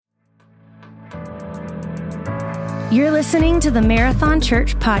You're listening to the Marathon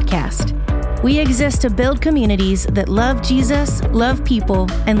Church podcast. We exist to build communities that love Jesus, love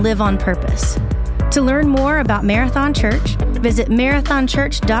people, and live on purpose. To learn more about Marathon Church, visit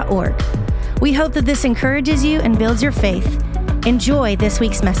marathonchurch.org. We hope that this encourages you and builds your faith. Enjoy this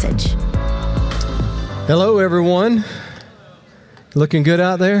week's message. Hello, everyone. Looking good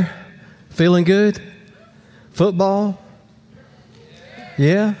out there? Feeling good? Football?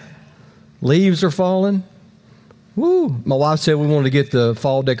 Yeah? Leaves are falling? Woo! My wife said we wanted to get the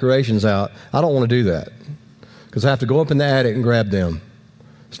fall decorations out. I don't want to do that because I have to go up in the attic and grab them.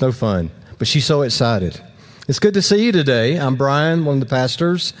 It's no fun. But she's so excited. It's good to see you today. I'm Brian, one of the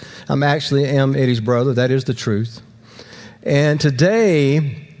pastors. I'm Eddie's brother. That is the truth. And today,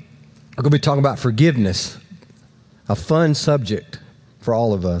 I'm going to be talking about forgiveness, a fun subject for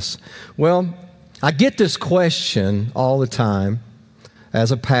all of us. Well, I get this question all the time. As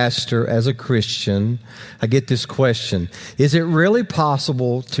a pastor, as a Christian, I get this question: is it really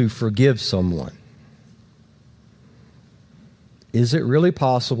possible to forgive someone? Is it really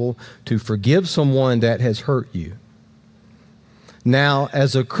possible to forgive someone that has hurt you? Now,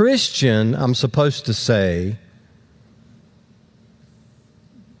 as a Christian, I'm supposed to say,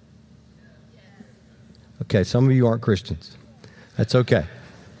 okay, some of you aren't Christians. That's okay.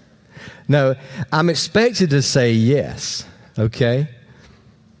 No, I'm expected to say yes, okay?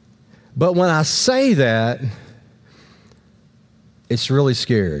 But when I say that, it's really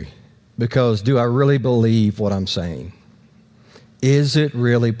scary because do I really believe what I'm saying? Is it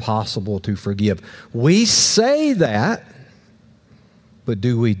really possible to forgive? We say that, but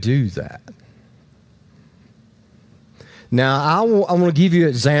do we do that? Now, I want to give you an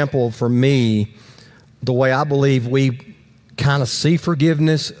example for me, the way I believe we kind of see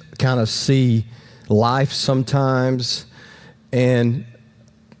forgiveness, kind of see life sometimes, and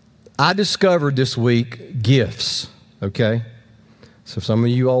I discovered this week gifts, okay? So some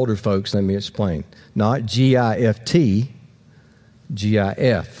of you older folks, let me explain. Not G-I-F-T,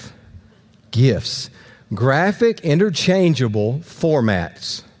 G-I-F, gifts. Graphic interchangeable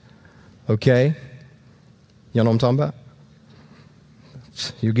formats, okay? You know what I'm talking about?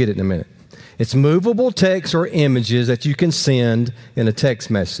 You'll get it in a minute. It's movable text or images that you can send in a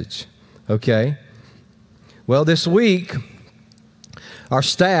text message, okay? Well, this week, our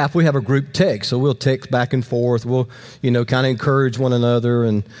staff, we have a group text, so we'll text back and forth. We'll, kind of encourage one another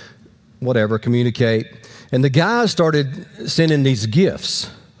and whatever, communicate. And the guys started sending these gifts,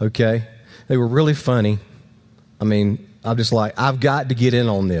 okay? They were really funny. I mean, I'm just like, I've got to get in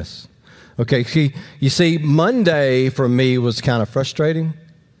on this. Okay, you see, Monday for me was kind of frustrating.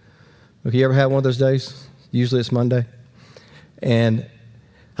 Okay, you ever had one of those days? Usually it's Monday. And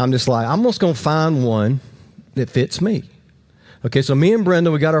I'm just like, I'm just going to find one that fits me. Okay, so me and Brenda,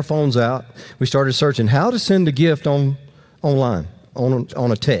 we got our phones out. We started searching how to send a gift online,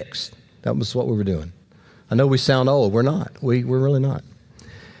 on a text. That was what we were doing. I know we sound old. We're not. We're really not.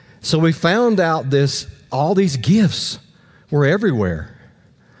 So we found out all these gifts were everywhere.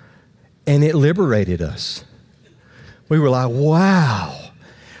 And it liberated us. We were like, wow,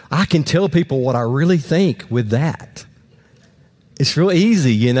 I can tell people what I really think with that. It's real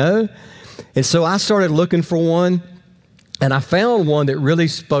easy, And so I started looking for one. And I found one that really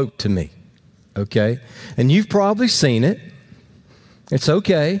spoke to me, okay? And you've probably seen it. It's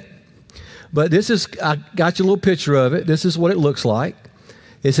okay. But I got you a little picture of it. This is what it looks like.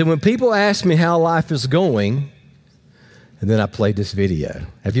 It said, when people ask me how life is going, and then I played this video.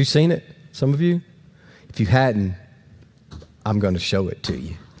 Have you seen it, some of you? If you hadn't, I'm going to show it to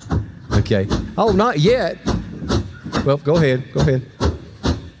you, okay? Oh, not yet. Well, go ahead.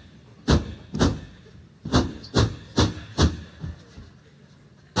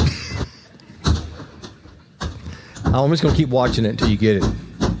 I'm just going to keep watching it until you get it.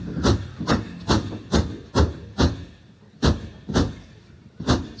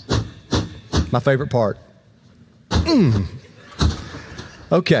 My favorite part.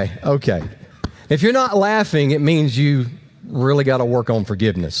 Okay. If you're not laughing, it means you really got to work on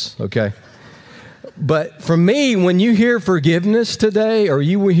forgiveness, okay? But for me, when you hear forgiveness today, or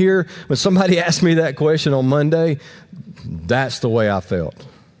you will hear when somebody asked me that question on Monday, that's the way I felt.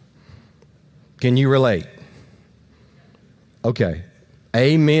 Can you relate? Okay.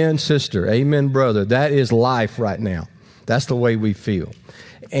 Amen, sister. Amen, brother. That is life right now. That's the way we feel.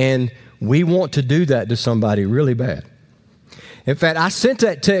 And we want to do that to somebody really bad. In fact, I sent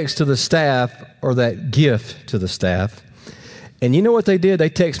that text to the staff, or that gift to the staff, and you know what they did? They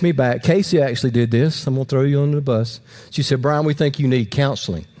texted me back. Casey actually did this. I'm going to throw you under the bus. She said, Brian, we think you need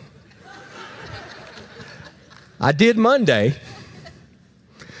counseling. I did Monday.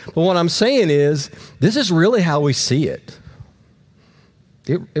 But what I'm saying is, This is really how we see it.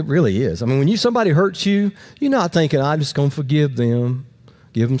 It really is. I mean, when somebody hurts you, you're not thinking, I'm just going to forgive them,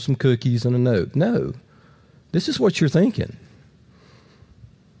 give them some cookies and a note. No, this is what you're thinking.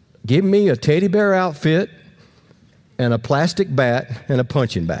 Give me a teddy bear outfit and a plastic bat and a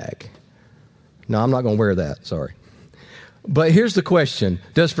punching bag. No, I'm not going to wear that, sorry. But here's the question.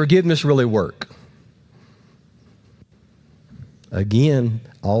 Does forgiveness really work? Again,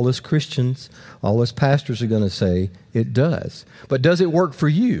 all us Christians, all us pastors are going to say it does. But does it work for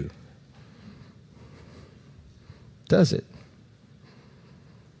you? Does it?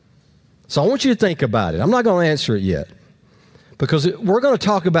 So I want you to think about it. I'm not going to answer it yet. Because we're going to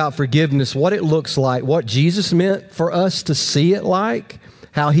talk about forgiveness, what it looks like, what Jesus meant for us to see it like,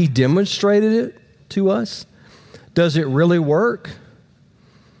 how he demonstrated it to us. Does it really work?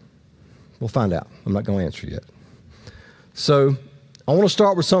 We'll find out. I'm not going to answer yet. So I want to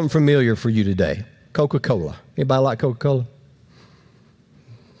start with something familiar for you today. Coca-Cola. Anybody like Coca-Cola?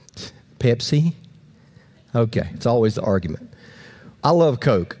 Pepsi? Okay, it's always the argument. I love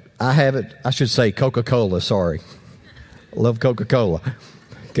Coke. I should say Coca-Cola, sorry. I love Coca-Cola.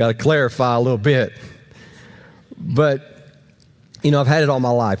 Got to clarify a little bit. But, I've had it all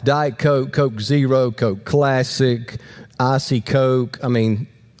my life. Diet Coke, Coke Zero, Coke Classic, Icy Coke,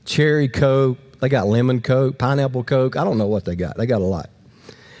 Cherry Coke. They got lemon Coke, pineapple Coke. I don't know what they got. They got a lot.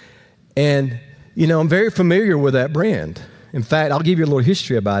 And, I'm very familiar with that brand. In fact, I'll give you a little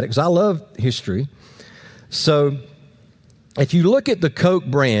history about it because I love history. So if you look at the Coke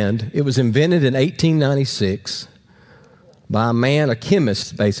brand, it was invented in 1896 by a man, a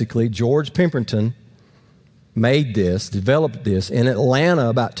chemist, basically. George Pemberton developed this in Atlanta,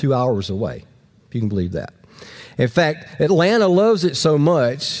 about 2 hours away, if you can believe that. In fact, Atlanta loves it so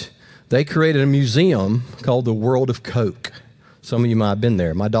much, they created a museum called the World of Coke. Some of you might have been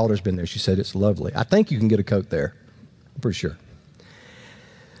there. My daughter's been there. She said it's lovely. I think you can get a Coke there. I'm pretty sure.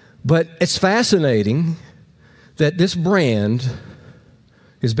 But it's fascinating that this brand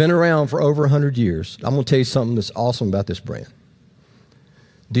has been around for over 100 years. I'm going to tell you something that's awesome about this brand.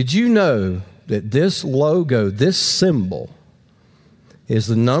 Did you know that this logo, this symbol, is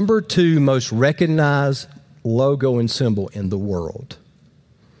the number 2 most recognized logo and symbol in the world?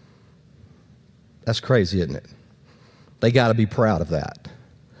 That's crazy, isn't it? They got to be proud of that.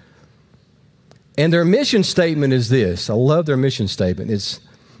 And their mission statement is this. I love their mission statement. It's,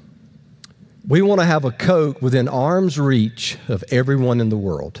 we want to have a Coke within arm's reach of everyone in the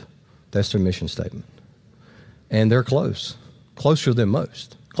world. That's their mission statement. And they're close. Closer than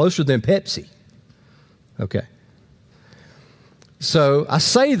most. Closer than Pepsi. Okay. So I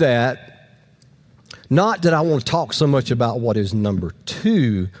say that, not that I want to talk so much about what is number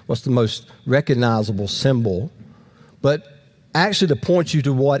 2, what's the most recognizable symbol, but actually to point you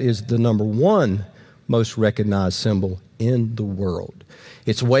to what is the number 1 most recognized symbol in the world.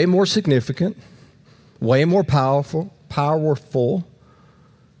 It's way more significant, way more powerful,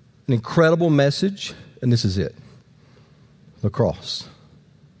 an incredible message, and this is it. The cross.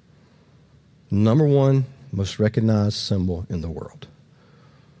 Number 1 most recognized symbol in the world.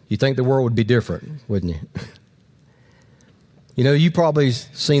 You think the world would be different, wouldn't you? You've probably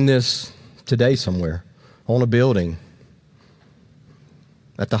seen this today somewhere on a building,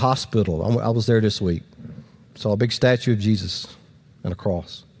 at the hospital. I was there this week. Saw a big statue of Jesus and a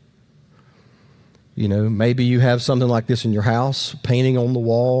cross. Maybe you have something like this in your house, painting on the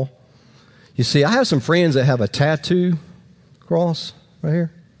wall. You see, I have some friends that have a tattoo cross right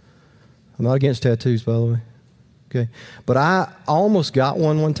here. I'm not against tattoos, by the way. Okay. But I almost got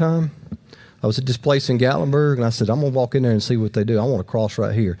one time. I was at this place in Gatlinburg, and I said, I'm going to walk in there and see what they do. I want a cross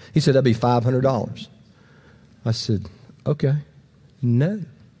right here. He said, that'd be $500. I said, okay. No.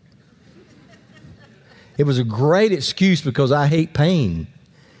 It was a great excuse because I hate pain.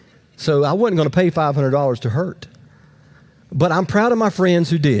 So I wasn't going to pay $500 to hurt. But I'm proud of my friends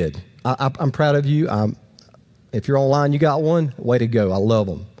who did. I'm proud of you. If you're online, you got one, way to go. I love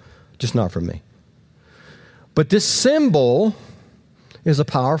them. Just not for me. But this symbol is a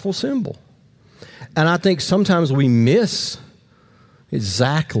powerful symbol. And I think sometimes we miss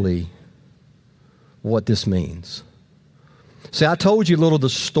exactly what this means. See, I told you a little of the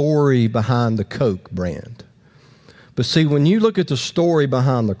story behind the Coke brand. But see, when you look at the story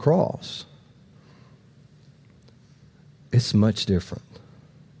behind the cross, it's much different,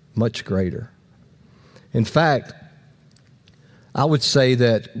 much greater. In fact, I would say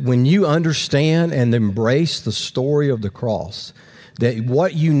that when you understand and embrace the story of the cross, that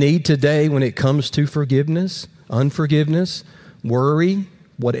what you need today when it comes to forgiveness, unforgiveness, worry,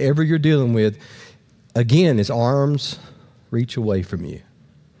 whatever you're dealing with, again, is arms reach away from you.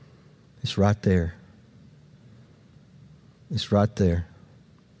 It's right there. It's right there.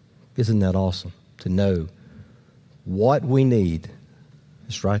 Isn't that awesome to know what we need?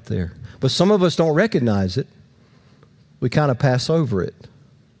 It's right there. But some of us don't recognize it. We kind of pass over it.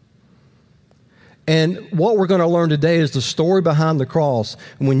 And what we're going to learn today is the story behind the cross.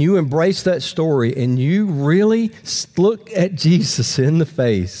 And when you embrace that story and you really look at Jesus in the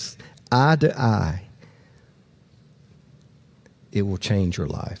face, eye to eye, it will change your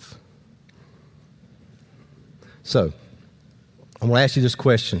life. So, I'm going to ask you this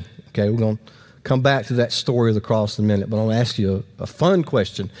question. Okay, we're going to come back to that story of the cross in a minute, but I'm going to ask you a fun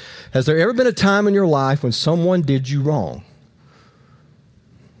question. Has there ever been a time in your life when someone did you wrong?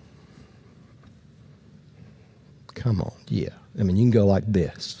 Come on, yeah. I mean, you can go like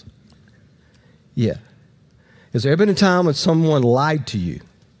this. Yeah. Has there ever been a time when someone lied to you?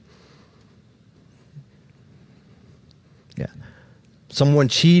 Yeah. Someone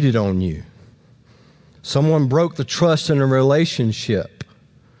cheated on you. Someone broke the trust in a relationship,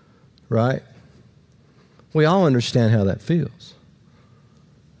 right? We all understand how that feels.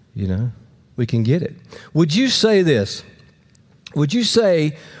 You know, we can get it. Would you say this? Would you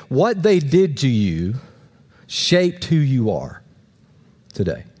say what they did to you shaped who you are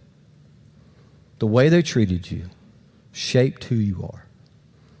today? The way they treated you shaped who you are.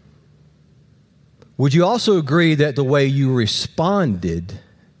 Would you also agree that the way you responded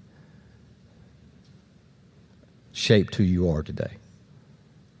shaped who you are today?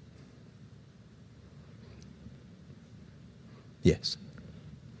 Yes,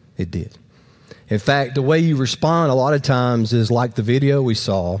 it did. In fact, the way you respond a lot of times is like the video we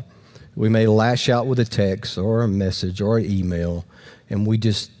saw. We may lash out with a text or a message or an email, and we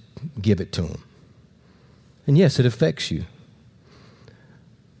just give it to them. And yes, it affects you.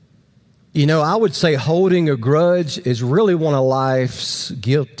 You know, I would say holding a grudge is really one of life's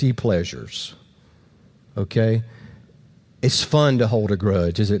guilty pleasures. Okay? It's fun to hold a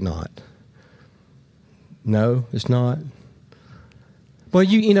grudge, is it not? No, it's not. Well,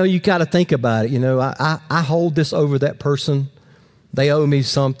 you got to think about it. You know, I hold this over that person. They owe me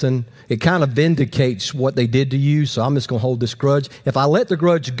something. It kind of vindicates what they did to you, so I'm just going to hold this grudge. If I let the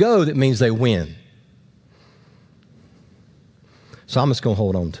grudge go, that means they win. So I'm just going to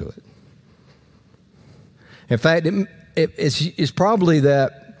hold on to it. In fact, it's probably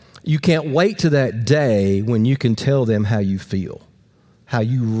that you can't wait to that day when you can tell them how you feel, how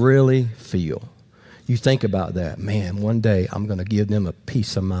you really feel. You think about that. Man, one day I'm going to give them a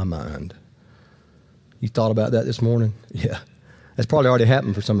piece of my mind. You thought about that this morning? Yeah. That's probably already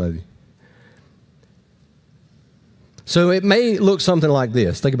happened for some of you. So it may look something like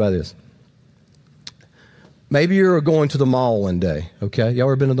this. Think about this. Maybe you're going to the mall one day, okay? Y'all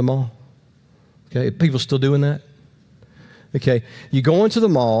ever been to the mall? Okay, people still doing that? Okay, you go into the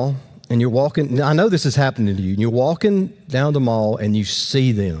mall and you're walking. I know this is happening to you. You're walking down the mall and you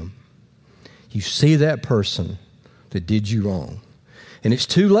see them. You see that person that did you wrong. And it's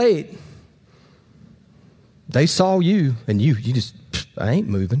too late. They saw you and you just, I ain't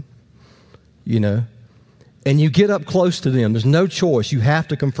moving, you know. And you get up close to them. There's no choice. You have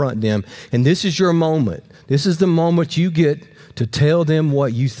to confront them. And this is your moment. This is the moment you get to tell them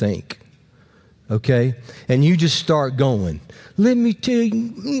what you think. Okay? And you just start going. Let me tell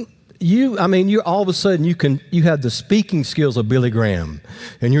you, you're all of a sudden you have the speaking skills of Billy Graham.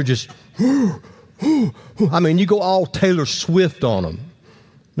 And you're just, you go all Taylor Swift on them. You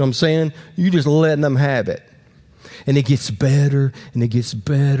know what I'm saying? You just letting them have it. And it gets better and it gets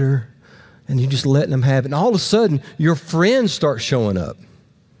better. And you're just letting them have it. And all of a sudden, your friends start showing up.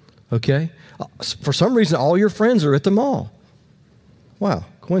 Okay? For some reason, all your friends are at the mall. Wow,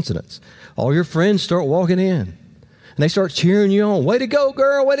 coincidence. All your friends start walking in. And they start cheering you on. Way to go,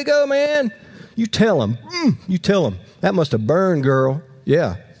 girl. Way to go, man. You tell them. You tell them. That must have burned, girl.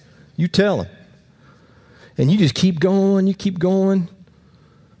 Yeah. You tell them. And you just keep going. You keep going.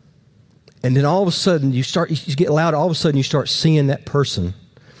 And then all of a sudden, you get loud. All of a sudden, you start seeing that person.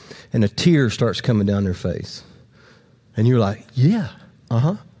 And a tear starts coming down their face. And you're like, yeah,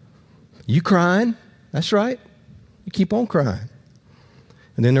 You crying? That's right. You keep on crying.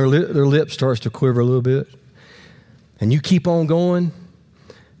 And then their lip starts to quiver a little bit. And you keep on going.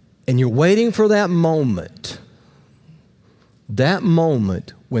 And you're waiting for that moment. That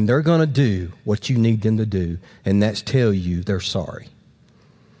moment when they're going to do what you need them to do. And that's tell you they're sorry.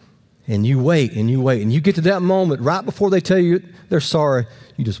 And you wait and you wait. And you get to that moment right before they tell you they're sorry.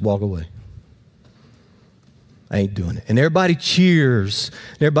 You just walk away. I ain't doing it. And everybody cheers.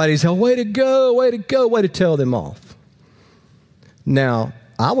 Everybody's, way to go, way to go, way to tell them off. Now,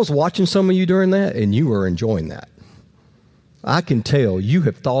 I was watching some of you during that, and you were enjoying that. I can tell you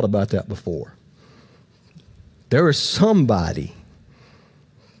have thought about that before. There is somebody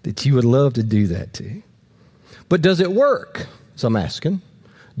that you would love to do that to. But does it work? So I'm asking,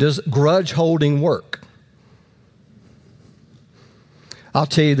 does grudge holding work? I'll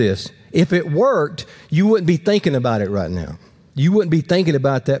tell you this. If it worked, you wouldn't be thinking about it right now. You wouldn't be thinking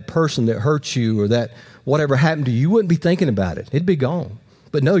about that person that hurt you or that whatever happened to you. You wouldn't be thinking about it. It'd be gone.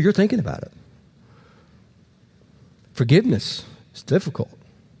 But no, you're thinking about it. Forgiveness is difficult.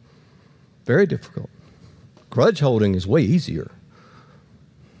 Very difficult. Grudge holding is way easier.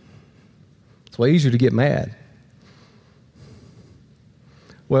 It's way easier to get mad.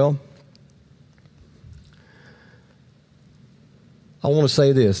 Well, I want to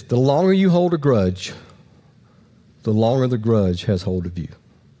say this. The longer you hold a grudge, the longer the grudge has hold of you.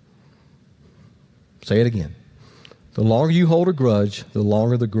 Say it again. The longer you hold a grudge, the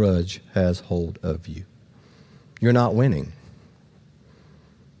longer the grudge has hold of you. You're not winning.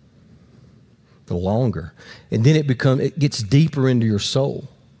 The longer. And then it gets deeper into your soul.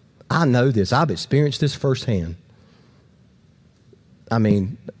 I know this. I've experienced this firsthand. I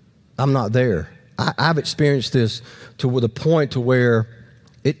mean, I'm not there. I've experienced this to the point to where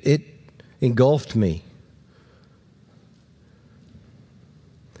it engulfed me.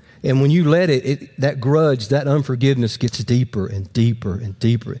 And when you let that grudge, that unforgiveness gets deeper and deeper and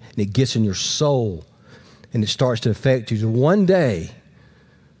deeper, and it gets in your soul, and it starts to affect you. So one day,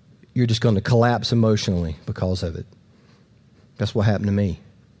 you're just going to collapse emotionally because of it. That's what happened to me.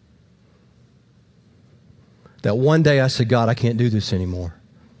 That one day I said, God, I can't do this anymore.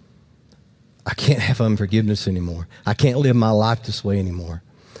 I can't have unforgiveness anymore. I can't live my life this way anymore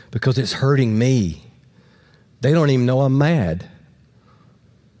because it's hurting me. They don't even know I'm mad.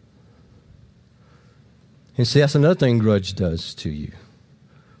 And see, that's another thing grudge does to you.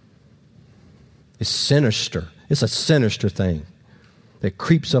 It's sinister. It's a sinister thing that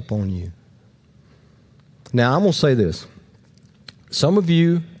creeps up on you. Now, I'm going to say this. Some of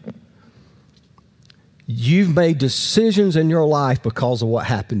you, you've made decisions in your life because of what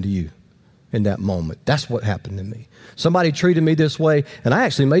happened to you in that moment. That's what happened to me. Somebody treated me this way, and I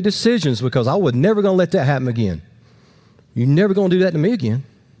actually made decisions because I was never going to let that happen again. You're never going to do that to me again.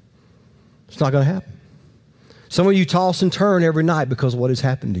 It's not going to happen. Some of you toss and turn every night because of what has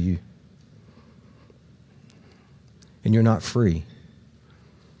happened to you. And you're not free.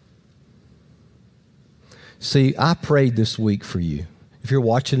 See, I prayed this week for you. If you're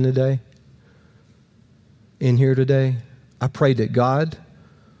watching today, in here today, I prayed that God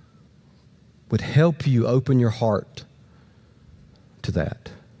would help you open your heart to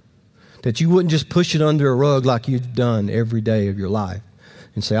that. That you wouldn't just push it under a rug like you've done every day of your life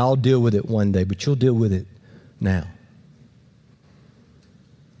and say, I'll deal with it one day, but you'll deal with it now.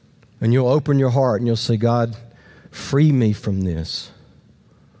 And you'll open your heart and you'll say, God, free me from this.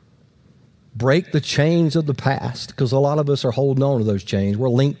 Break the chains of the past, because a lot of us are holding on to those chains. We're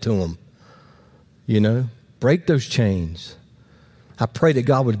linked to them. You know, break those chains. I pray that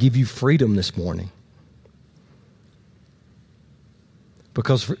God would give you freedom this morning.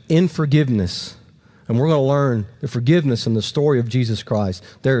 Because in forgiveness, and we're going to learn the forgiveness in the story of Jesus Christ,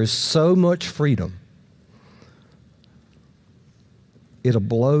 there is so much freedom. It'll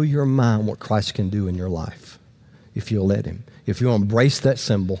blow your mind what Christ can do in your life if you'll let Him. If you'll embrace that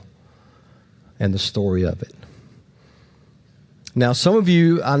symbol and the story of it. Now, some of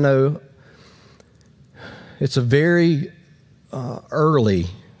you, I know, it's a very early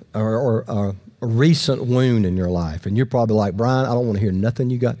or a recent wound in your life. And you're probably like, Brian, I don't want to hear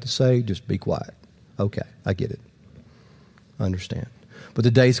nothing you got to say. Just be quiet. Okay, I get it. I understand. But the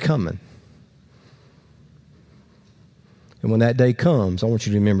day's coming. And when that day comes, I want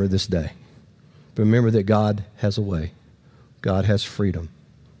you to remember this day. Remember that God has a way. God has freedom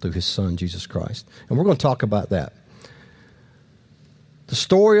through His Son, Jesus Christ. And we're going to talk about that. The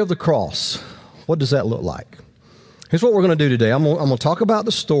story of the cross. What does that look like? Here's what we're going to do today. I'm going to talk about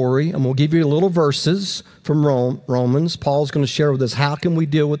the story. I'm going to give you little verses from Romans. Paul's going to share with us how can we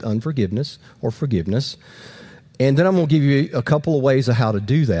deal with unforgiveness or forgiveness. And then I'm going to give you a couple of ways of how to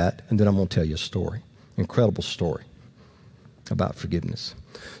do that. And then I'm going to tell you a story, incredible story about forgiveness.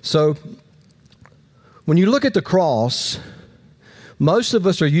 So when you look at the cross, most of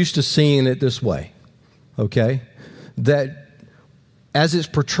us are used to seeing it this way, okay? That as it's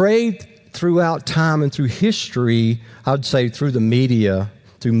portrayed throughout time and through history, I would say through the media,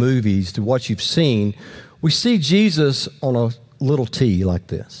 through movies, through what you've seen, we see Jesus on a little T like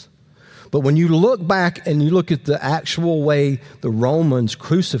this. But when you look back and you look at the actual way the Romans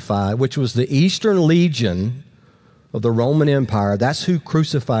crucified, which was the Eastern Legion of the Roman Empire, that's who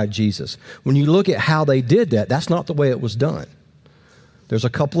crucified Jesus. When you look at how they did that, that's not the way it was done. there's a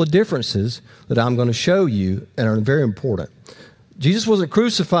couple of differences that I'm going to show you and are very important. Jesus wasn't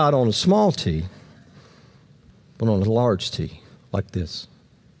crucified on a small T, but on a large T, like this.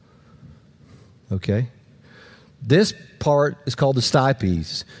 Okay? This part is called the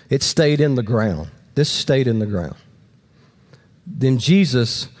stipes. It stayed in the ground. This stayed in the ground. Then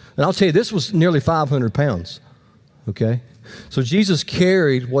Jesus, and I'll tell you, this was nearly 500 pounds. Okay? So Jesus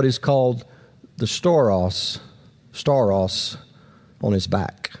carried what is called the stauros on his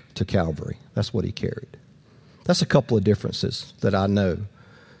back to Calvary. That's what he carried. That's a couple of differences that I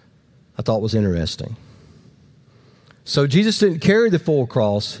thought was interesting. So Jesus didn't carry the full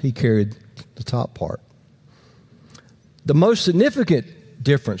cross, he carried the top part. The most significant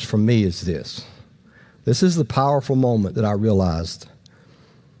difference for me is this. This is the powerful moment that I realized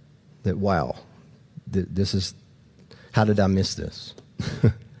that, wow, this is, how did I miss this?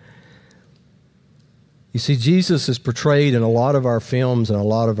 You see, Jesus is portrayed in a lot of our films and a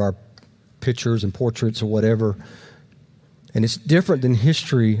lot of our pictures and portraits or whatever. And it's different than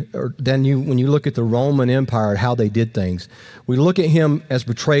history or when you look at the Roman Empire, how they did things. We look at him as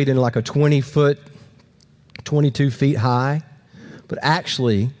portrayed in like a 20-foot, 22 feet high. But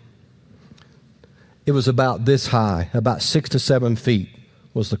actually, it was about this high, about 6 to 7 feet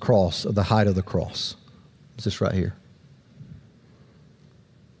was the cross, of the height of the cross. It's this right here.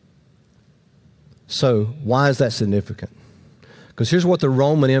 So why is that significant? Because here's what the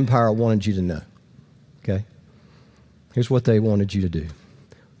Roman Empire wanted you to know, okay? Here's what they wanted you to do.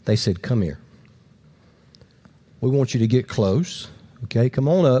 They said, come here. We want you to get close, okay? Come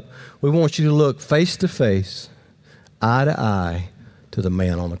on up. We want you to look face to face, eye to eye, to the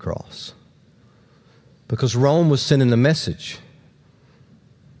man on the cross. Because Rome was sending a message.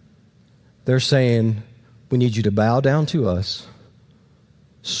 They're saying, we need you to bow down to us,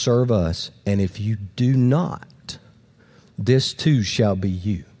 serve us, and if you do not, this too shall be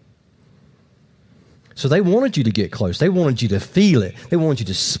you. So they wanted you to get close. They wanted you to feel it. They wanted you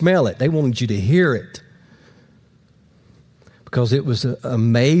to smell it. They wanted you to hear it. Because it was an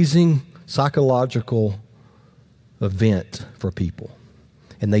amazing psychological event for people.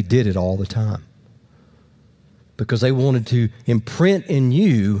 And they did it all the time. Because they wanted to imprint in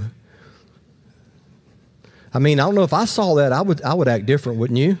you. I mean, I don't know if I saw that, I would act different,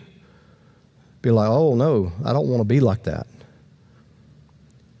 wouldn't you? Be like, oh no, I don't want to be like that.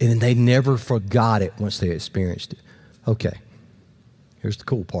 And they never forgot it once they experienced it. Okay, here's the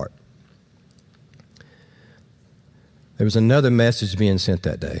cool part. There was another message being sent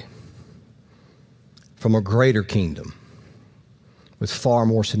that day from a greater kingdom with far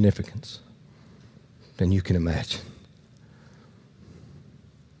more significance than you can imagine.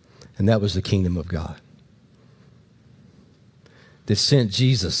 And that was the kingdom of God. That sent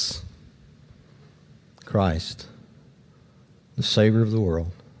Jesus Christ, the Savior of the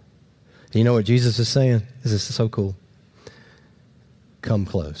world. And you know what Jesus is saying? This is so cool. Come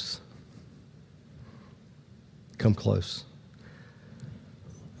close. Come close.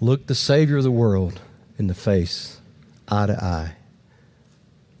 Look the Savior of the world in the face, eye to eye.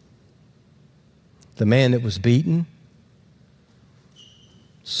 The man that was beaten,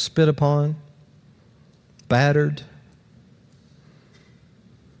 spit upon, battered.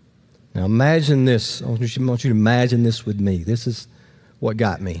 Now imagine this. I want you to imagine this with me. This is what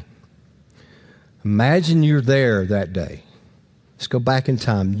got me. Imagine you're there that day. Let's go back in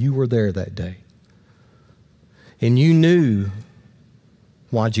time. You were there that day. And you knew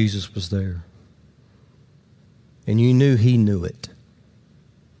why Jesus was there. And you knew he knew it.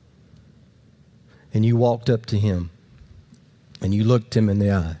 And you walked up to him. And you looked him in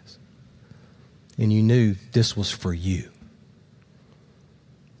the eyes. And you knew this was for you.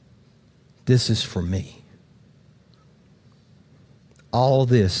 This is for me. All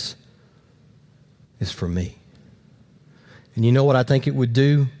this is for me. And you know what I think it would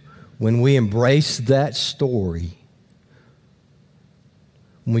do? When we embrace that story,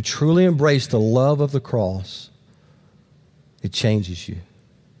 when we truly embrace the love of the cross, it changes you.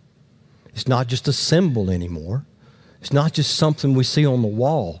 It's not just a symbol anymore. It's not just something we see on the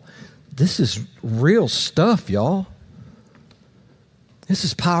wall. This is real stuff, y'all. This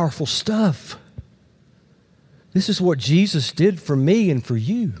is powerful stuff. This is what Jesus did for me and for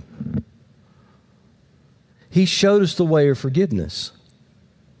you. He showed us the way of forgiveness.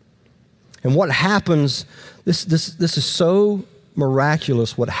 And what happens, this is so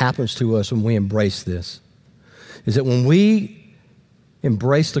miraculous what happens to us when we embrace this, is that when we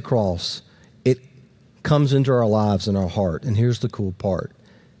embrace the cross, it comes into our lives and our heart. And here's the cool part.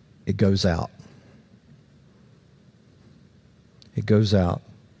 It goes out. It goes out.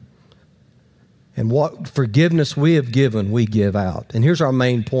 And what forgiveness we have given, we give out. And here's our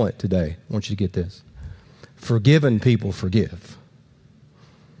main point today. I want you to get this. Forgiven people forgive.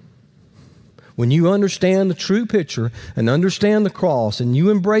 When you understand the true picture and understand the cross and you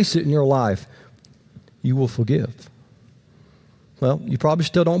embrace it in your life, you will forgive. Well, you probably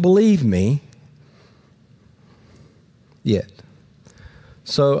still don't believe me yet.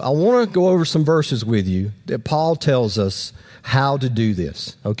 So I want to go over some verses with you that Paul tells us how to do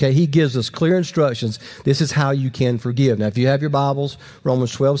this. Okay, he gives us clear instructions. This is how you can forgive. Now, if you have your Bibles,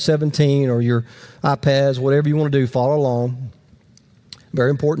 Romans 12:17, or your iPads, whatever you want to do, follow along.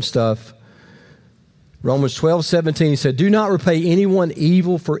 Very important stuff. Romans 12:17, he said, do not repay anyone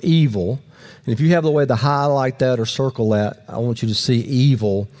evil for evil. And if you have the way to highlight that or circle that, I want you to see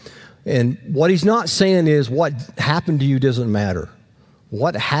evil. And what he's not saying is what happened to you doesn't matter.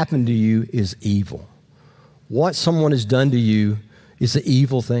 What happened to you is evil. What someone has done to you is an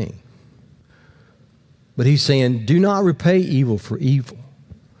evil thing. But he's saying, do not repay evil for evil.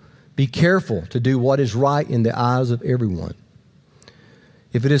 Be careful to do what is right in the eyes of everyone.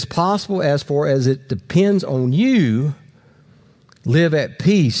 If it is possible, as far as it depends on you, live at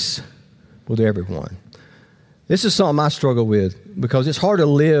peace with everyone. This is something I struggle with because it's hard to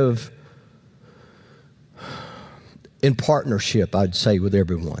live in partnership, I'd say, with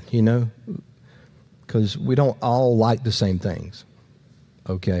everyone, you know, because we don't all like the same things,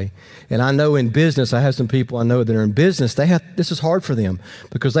 okay? And I know in business, I have some people I know that are in business, this is hard for them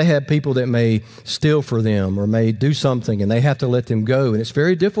because they have people that may steal for them or may do something and they have to let them go. And it's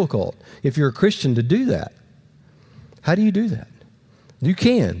very difficult if you're a Christian to do that. How do you do that? You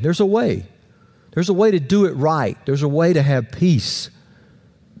can. There's a way. There's a way to do it right. There's a way to have peace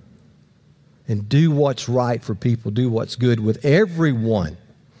and do what's right for people, do what's good with everyone.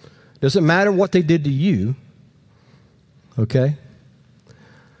 Doesn't matter what they did to you, okay?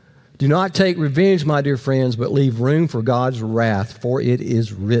 Do not take revenge, my dear friends, but leave room for God's wrath, for it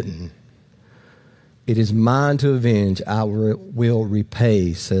is written, it is mine to avenge, I will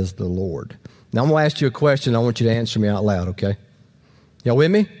repay, says the Lord. Now I'm going to ask you a question. I want you to answer me out loud, okay? Y'all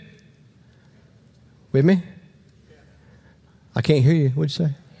with me? With me? I can't hear you. What'd you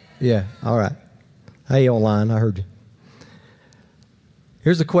say? Yeah, all right. Hey, online, I heard you.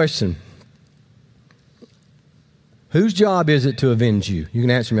 Here's the question. Whose job is it to avenge you? You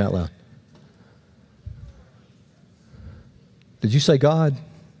can answer me out loud. Did you say God?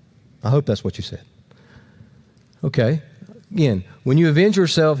 I hope that's what you said. Okay. Again, when you avenge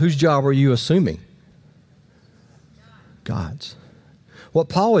yourself, whose job are you assuming? God's. What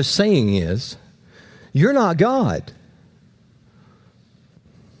Paul is saying is, you're not God.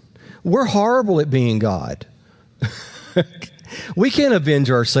 We're horrible at being God. We can't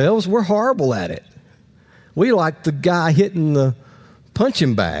avenge ourselves. We're horrible at it. We like the guy hitting the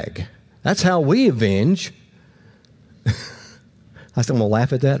punching bag. That's how we avenge. I'm going to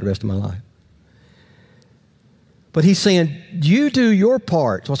laugh at that the rest of my life. But he's saying, you do your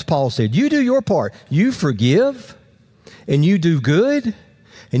part. That's what Paul said. You do your part. You forgive, and you do good,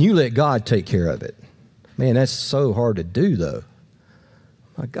 and you let God take care of it. Man, that's so hard to do, though.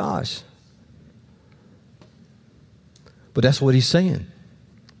 My gosh. But that's what he's saying.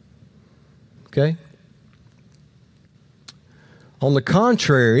 Okay? On the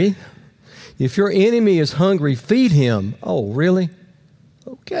contrary, if your enemy is hungry, feed him. Oh, really?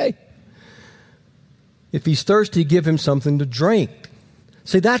 Okay. If he's thirsty, give him something to drink.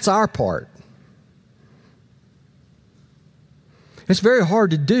 See, that's our part. It's very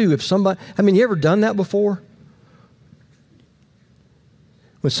hard to do if somebody, you ever done that before?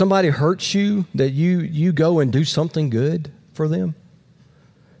 When somebody hurts you, that you go and do something good for them?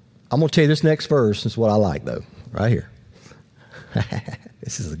 I'm going to tell you this next verse is what I like, though, right here.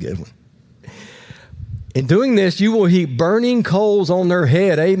 This is a good one. In doing this, you will heap burning coals on their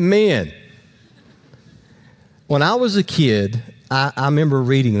head. Amen. When I was a kid, I remember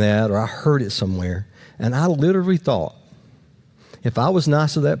reading that, or I heard it somewhere, and I literally thought, if I was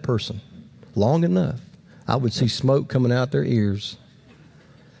nice to that person long enough, I would see smoke coming out their ears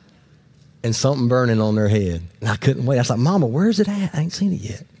and something burning on their head. And I couldn't wait. I was like, Mama, where's it at? I ain't seen it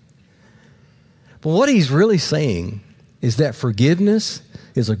yet. But what he's really saying is that forgiveness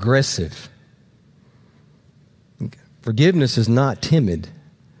is aggressive. Forgiveness is not timid.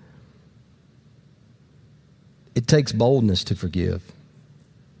 It takes boldness to forgive.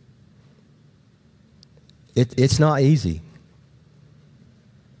 It's not easy,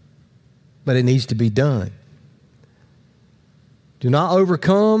 but it needs to be done. Do not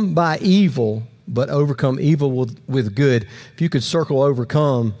overcome by evil, but overcome evil with good. If you could circle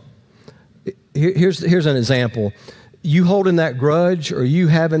overcome, here's an example. you holding that grudge or you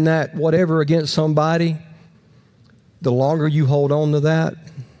having that whatever against somebody, the longer you hold on to that,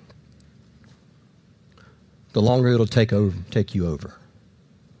 the longer it'll take you over.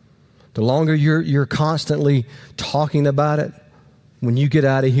 The longer you're constantly talking about it, when you get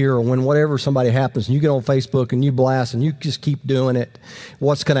out of here or when whatever somebody happens and you get on Facebook and you blast and you just keep doing it,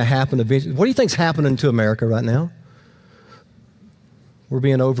 what's going to happen eventually? What do you think's happening to America right now? We're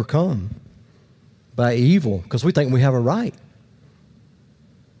being overcome by evil because we think we have a right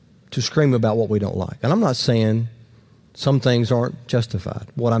to scream about what we don't like. And I'm not saying some things aren't justified.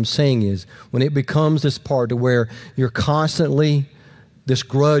 What I'm saying is when it becomes this part to where you're constantly, this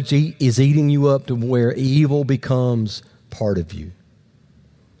grudge is eating you up to where evil becomes part of you.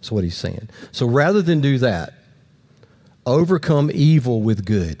 That's what he's saying. So rather than do that, overcome evil with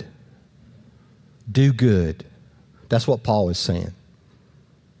good. Do good. That's what Paul is saying.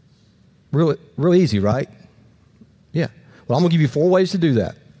 Real easy, right? Yeah. Well, I'm going to give you 4 ways to do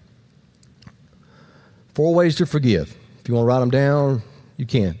that. 4 ways to forgive. If you want to write them down, you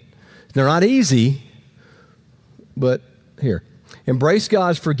can. They're not easy, but here. Embrace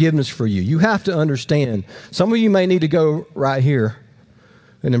God's forgiveness for you. You have to understand. Some of you may need to go right here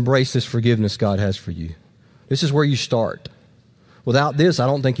and embrace this forgiveness God has for you. This is where you start. Without this, I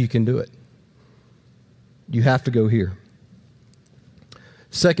don't think you can do it. You have to go here.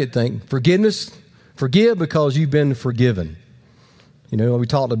 Second thing, forgiveness. Forgive because you've been forgiven. You know, we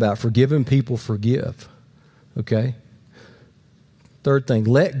talked about forgiving people forgive. Okay? Third thing,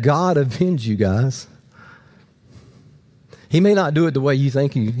 let God avenge you, guys. He may not do it the way you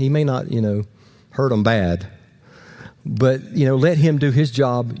think he may not, hurt them bad. But, let him do his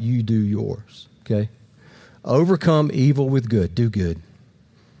job, you do yours. Okay? Overcome evil with good. Do good.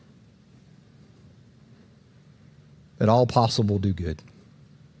 At all possible, do good.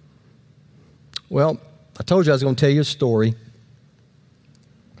 Well, I told you I was going to tell you a story.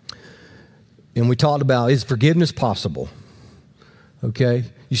 And we talked about, is forgiveness possible? Okay?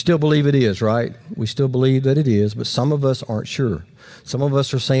 You still believe it is, right? We still believe that it is, but some of us aren't sure. Some of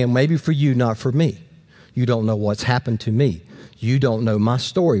us are saying, maybe for you, not for me. You don't know what's happened to me. You don't know my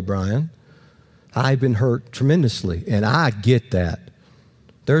story, Brian. I've been hurt tremendously, and I get that.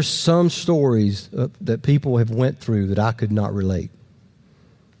 There's some stories that people have went through that I could not relate.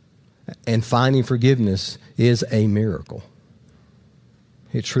 And finding forgiveness is a miracle.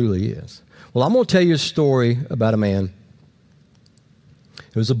 It truly is. Well, I'm going to tell you a story about a man.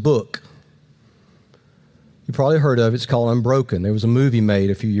 It was a book. You probably heard of it. It's called Unbroken. There was a movie made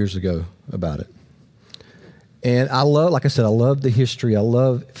a few years ago about it. And I love the history. I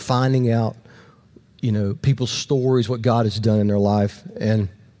love finding out, people's stories, what God has done in their life. And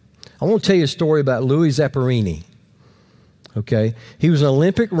I want to tell you a story about Louis Zamperini. Okay? He was an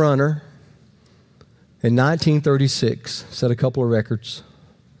Olympic runner in 1936, set a couple of records.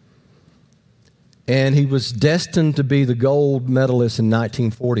 And he was destined to be the gold medalist in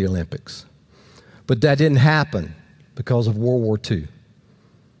 1940 Olympics. But that didn't happen because of World War II.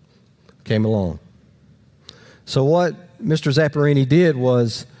 Came along. So what Mr. Zamperini did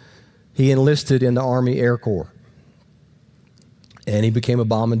was he enlisted in the Army Air Corps. And he became a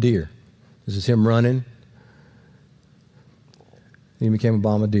bombardier. This is him running. He became a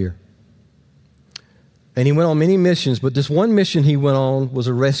bombardier. And he went on many missions, but this one mission he went on was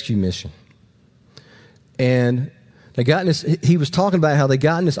a rescue mission. And they got in this, he was talking about how they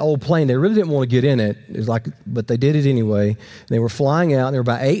got in this old plane. They really didn't want to get in it. It was but they did it anyway. They were flying out, and they were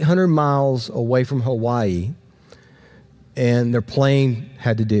about 800 miles away from Hawaii. And their plane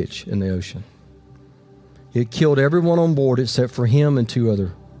had to ditch in the ocean. It killed everyone on board except for him and 2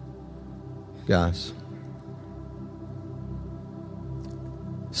 other guys.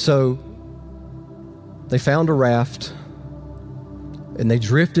 So they found a raft and they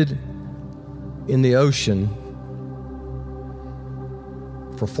drifted in the ocean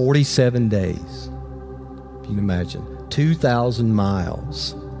for 47 days. If you can imagine, 2,000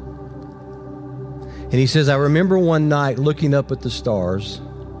 miles. And he says, I remember one night looking up at the stars,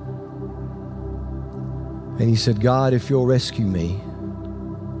 and he said, God, if you'll rescue me,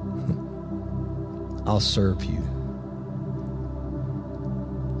 I'll serve you.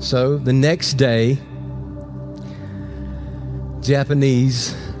 So the next day,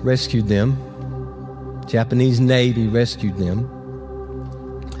 Japanese rescued them. Japanese Navy rescued them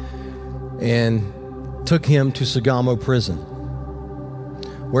and took him to Sagamo Prison,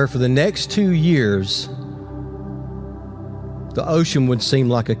 where for the next 2 years, the ocean would seem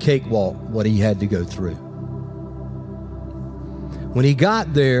like a cakewalk, what he had to go through. When he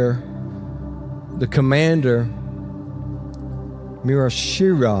got there, the commander,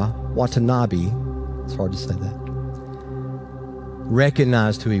 Murashira Watanabe, it's hard to say that,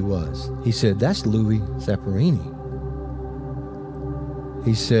 recognized who he was. He said, that's Louis Zamperini.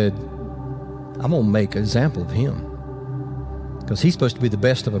 He said, I'm going to make an example of him because he's supposed to be the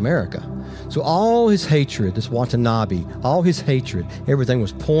best of America. So all his hatred, this Watanabe, all his hatred, everything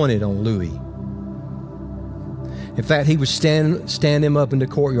was pointed on Louis. In fact, he would stand him up in the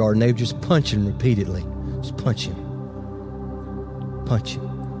courtyard and they would just punch him repeatedly. Just punch him,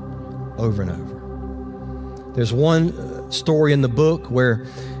 over and over. There's one story in the book where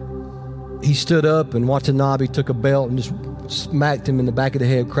he stood up and Watanabe took a belt and just smacked him in the back of the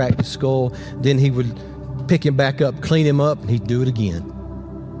head, cracked his skull. Then he would pick him back up, clean him up, and he'd do it again.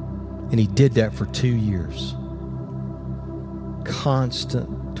 And he did that for 2 years.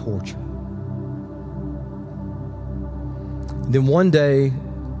 Constant torture. Then one day,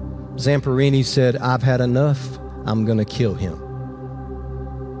 Zamperini said, I've had enough. I'm going to kill him.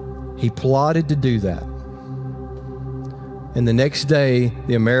 He plotted to do that. And the next day,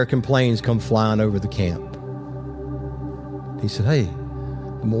 the American planes come flying over the camp. He said, hey,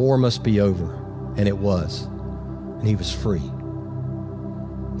 the war must be over. And it was. And he was free.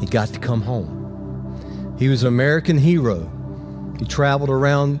 He got to come home. He was an American hero. He traveled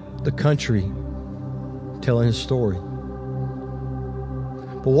around the country telling his story.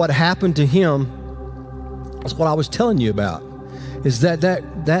 But what happened to him is what I was telling you about, is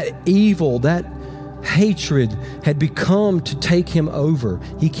that evil, that hatred had become to take him over.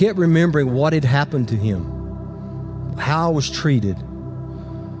 He kept remembering what had happened to him, how I was treated,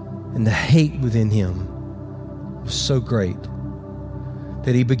 and the hate within him was so great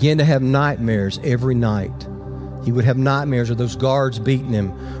that he began to have nightmares every night. He would have nightmares of those guards beating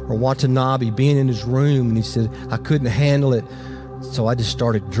him or Watanabe being in his room, and he said, I couldn't handle it, so I just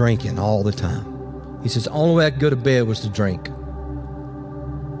started drinking all the time. He says, the only way I could go to bed was to drink.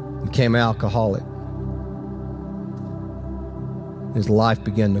 Became an alcoholic. His life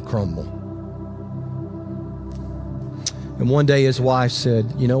began to crumble. And one day his wife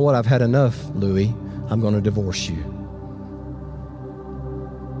said, you know what, I've had enough, Louis. I'm going to divorce you.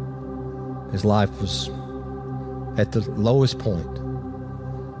 His life was at the lowest point.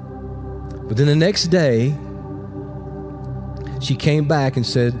 But then the next day, she came back and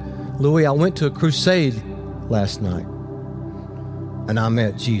said, Louis, I went to a crusade last night and I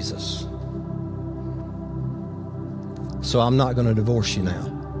met Jesus. So I'm not going to divorce you now.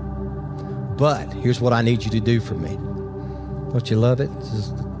 But here's what I need you to do for me. Don't you love it? This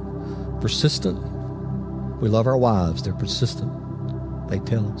is persistent. We love our wives. They're persistent. They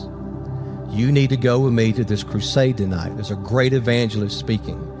tell us. You need to go with me to this crusade tonight. There's a great evangelist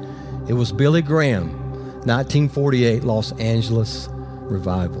speaking. It was Billy Graham, 1948 Los Angeles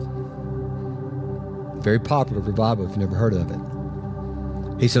revival. Very popular revival if you've never heard of it.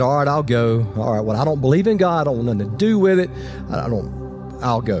 He said, all right, I'll go. All right, well, I don't believe in God. I don't want nothing to do with it.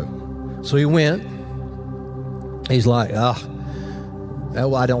 I'll go. So he went. He's like, I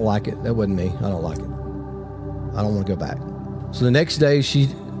don't like it. That wasn't me. I don't like it. I don't want to go back. So the next day she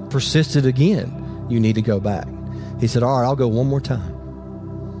persisted again. You need to go back. He said, all right, I'll go one more time.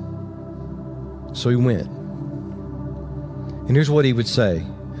 So he went. And here's what he would say.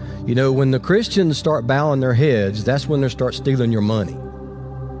 You know, when the Christians start bowing their heads, that's when they start stealing your money.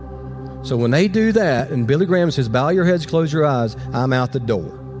 So when they do that, and Billy Graham says, bow your heads, close your eyes, I'm out the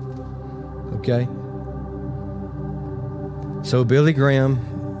door. Okay? So Billy Graham,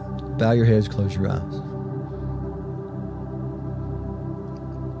 bow your heads, close your eyes.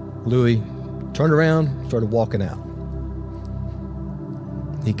 Louis turned around, started walking out.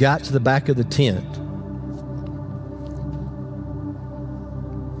 He got to the back of the tent.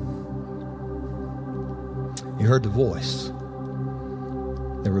 He heard the voice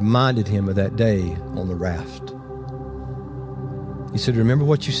that reminded him of that day on the raft. He said, remember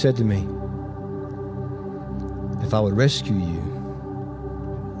what you said to me? If I would rescue you,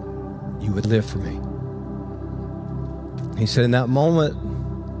 you would live for me. He said, in that moment,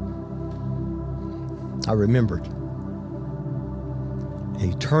 I remembered. And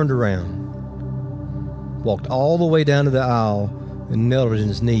he turned around, walked all the way down to the aisle, and knelt on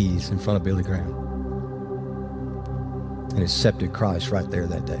his knees in front of Billy Graham. And accepted Christ right there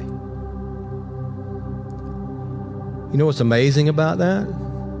that day. You know what's amazing about that?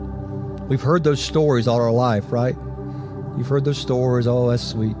 We've heard those stories all our life, right? You've heard those stories, oh, that's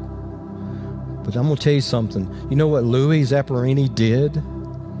sweet. But I'm going to tell you something. You know what Louis Zamperini did?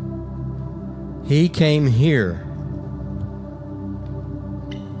 He came here.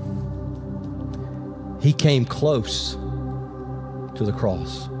 He came close to the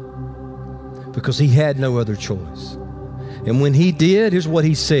cross because he had no other choice. And when he did, here's what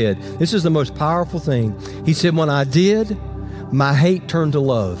he said. This is the most powerful thing. He said, when I did, My hate turned to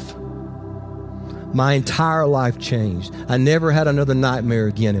love. My entire life changed. I never had another nightmare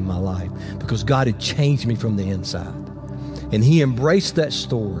again in my life because God had changed me from the inside. And He embraced that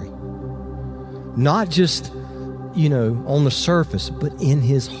story. Not just, on the surface, but in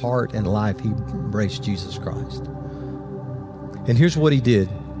His heart and life, He embraced Jesus Christ. And here's what He did.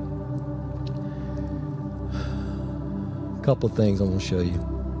 A couple of things I want to show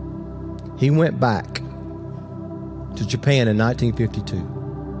you. He went back to Japan in 1952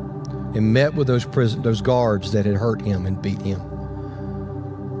 and met with those guards that had hurt him and beat him.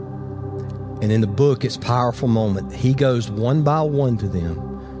 And in the book, it's a powerful moment. He goes one by one to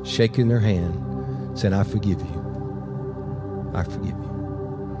them, shaking their hand, saying, I forgive you. I forgive you.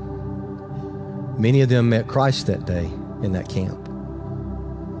 Many of them met Christ that day in that camp.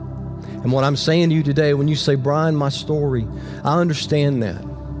 And what I'm saying to you today, when you say, Brian, my story, I understand that.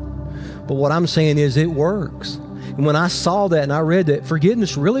 But what I'm saying is it works. And when I saw that and I read that,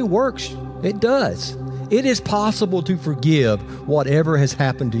 forgiveness really works. It does. It is possible to forgive whatever has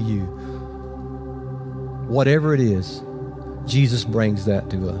happened to you. Whatever it is, Jesus brings that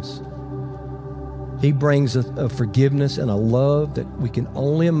to us. He brings a forgiveness and a love that we can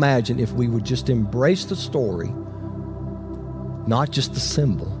only imagine if we would just embrace the story, not just the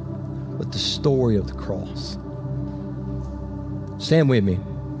symbol, but the story of the cross. Stand with me.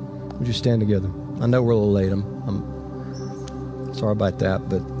 Would you stand together? I know we're a little late. I'm sorry about that,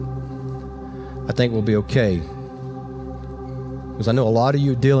 but I think we'll be okay. Because I know a lot of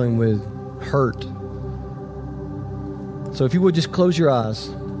you are dealing with hurt. So if you would just close your eyes,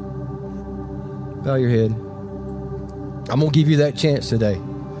 bow your head. I'm going to give you that chance today,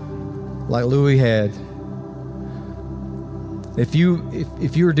 like Louis had. If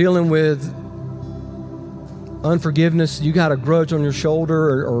you're dealing with unforgiveness, you got a grudge on your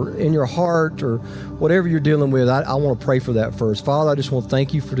shoulder or in your heart or whatever you're dealing with, I want to pray for that first. Father, I just want to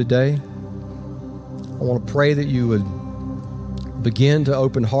thank you for today. I want to pray that you would begin to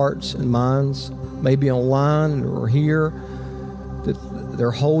open hearts and minds, maybe online or here, that they're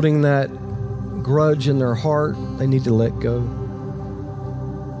holding that grudge in their heart. They need to let go.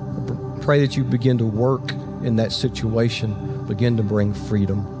 I pray that you begin to work in that situation, begin to bring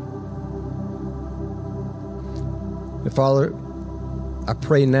freedom. And Father, I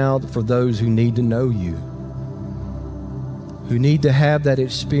pray now for those who need to know you, who need to have that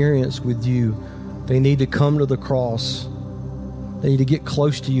experience with you. They need to come to the cross. They need to get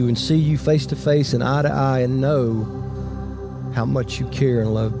close to you and see you face to face and eye to eye and know how much you care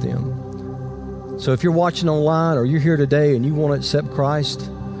and love them. So if you're watching online or you're here today and you want to accept Christ,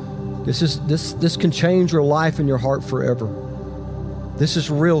 this can change your life and your heart forever. This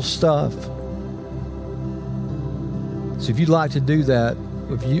is real stuff. So if you'd like to do that,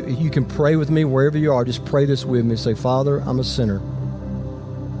 if you can pray with me wherever you are, just pray this with me. Say, Father, I'm a sinner.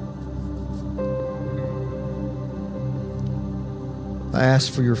 I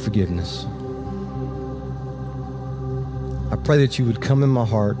ask for your forgiveness. I pray that you would come in my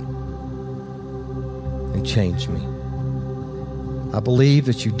heart and change me. I believe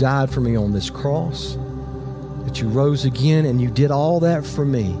that you died for me on this cross, that you rose again, and you did all that for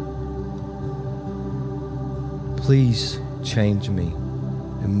me. Please change me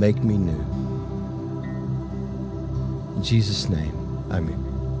and make me new. In Jesus' name, amen.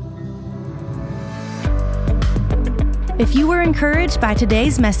 If you were encouraged by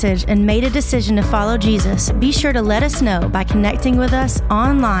today's message and made a decision to follow Jesus, be sure to let us know by connecting with us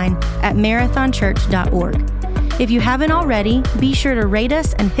online at marathonchurch.org. If you haven't already, be sure to rate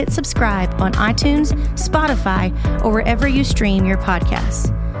us and hit subscribe on iTunes, Spotify, or wherever you stream your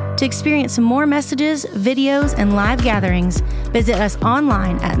podcasts. To experience more messages, videos, and live gatherings, visit us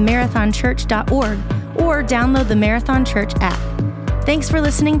online at marathonchurch.org or download the Marathon Church app. Thanks for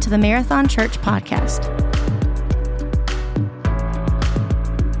listening to the Marathon Church podcast.